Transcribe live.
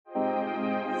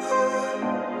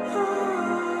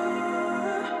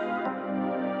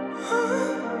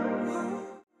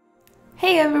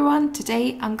everyone!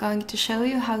 Today I'm going to show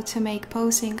you how to make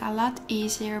posing a lot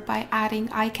easier by adding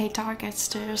IK targets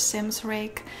to your Sims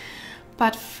rig.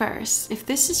 But first, if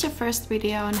this is your first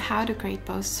video on how to create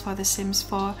poses for The Sims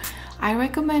 4, I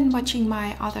recommend watching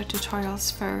my other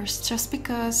tutorials first, just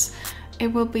because it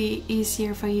will be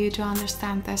easier for you to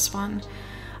understand this one.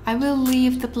 I will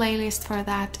leave the playlist for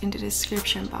that in the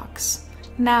description box.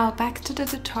 Now back to the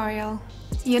tutorial.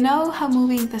 You know how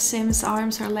moving the Sims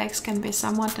arms or legs can be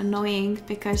somewhat annoying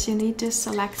because you need to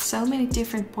select so many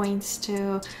different points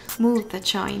to move the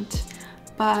joint.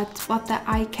 But what the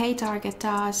IK target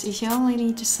does is you only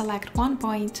need to select one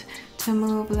point to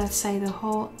move, let's say, the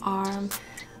whole arm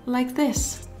like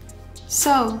this.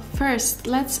 So first,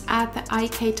 let's add the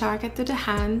IK target to the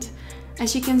hand.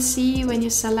 As you can see, when you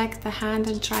select the hand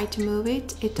and try to move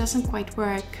it, it doesn't quite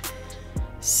work.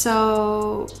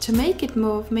 So to make it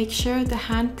move, make sure the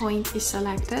hand point is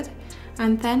selected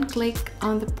and then click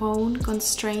on the bone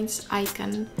constraints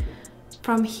icon.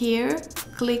 From here,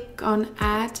 click on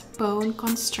Add Bone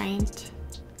Constraint.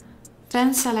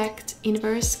 Then select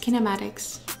Inverse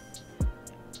Kinematics.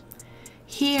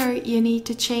 Here you need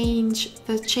to change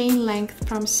the chain length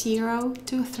from 0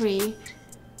 to 3,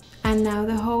 and now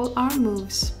the whole arm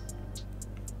moves.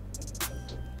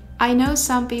 I know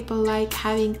some people like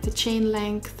having the chain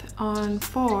length on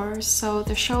 4, so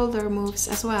the shoulder moves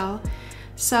as well.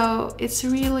 So it's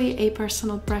really a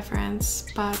personal preference,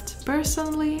 but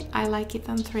personally I like it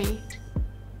on 3.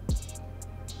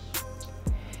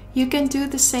 You can do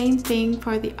the same thing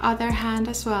for the other hand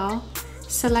as well.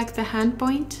 Select the hand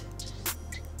point,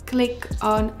 click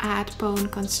on Add Bone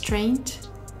Constraint,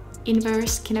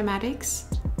 Inverse Kinematics,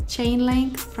 chain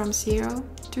length from 0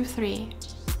 to 3.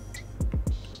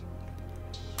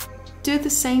 Do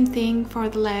the same thing for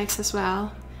the legs as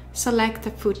well. Select the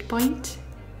foot point.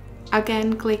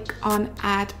 Again, click on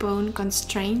Add Bone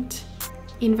Constraint,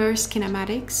 Inverse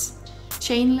Kinematics,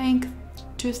 chain length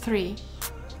to 3.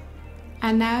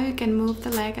 And now you can move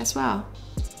the leg as well.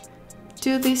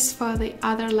 Do this for the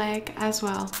other leg as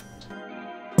well.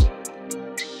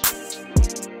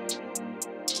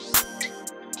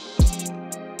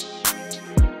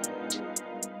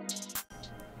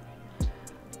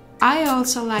 I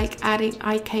also like adding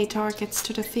IK targets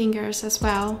to the fingers as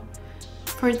well.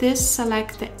 For this,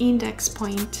 select the index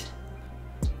point.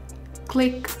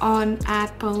 Click on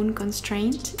Add Bone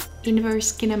Constraint,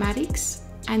 Inverse Kinematics,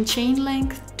 and chain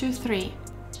length to 3.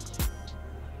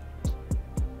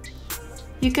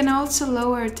 You can also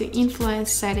lower the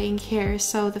influence setting here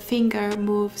so the finger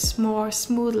moves more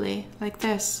smoothly, like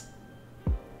this.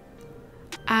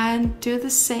 And do the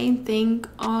same thing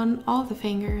on all the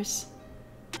fingers.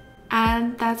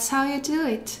 And that's how you do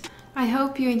it. I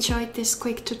hope you enjoyed this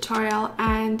quick tutorial,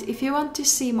 and if you want to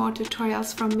see more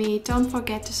tutorials from me, don't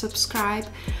forget to subscribe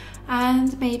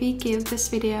and maybe give this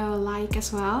video a like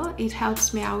as well. It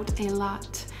helps me out a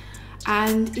lot.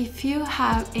 And if you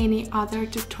have any other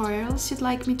tutorials you'd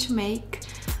like me to make,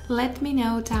 let me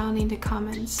know down in the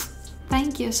comments.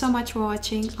 Thank you so much for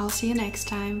watching. I'll see you next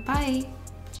time. Bye!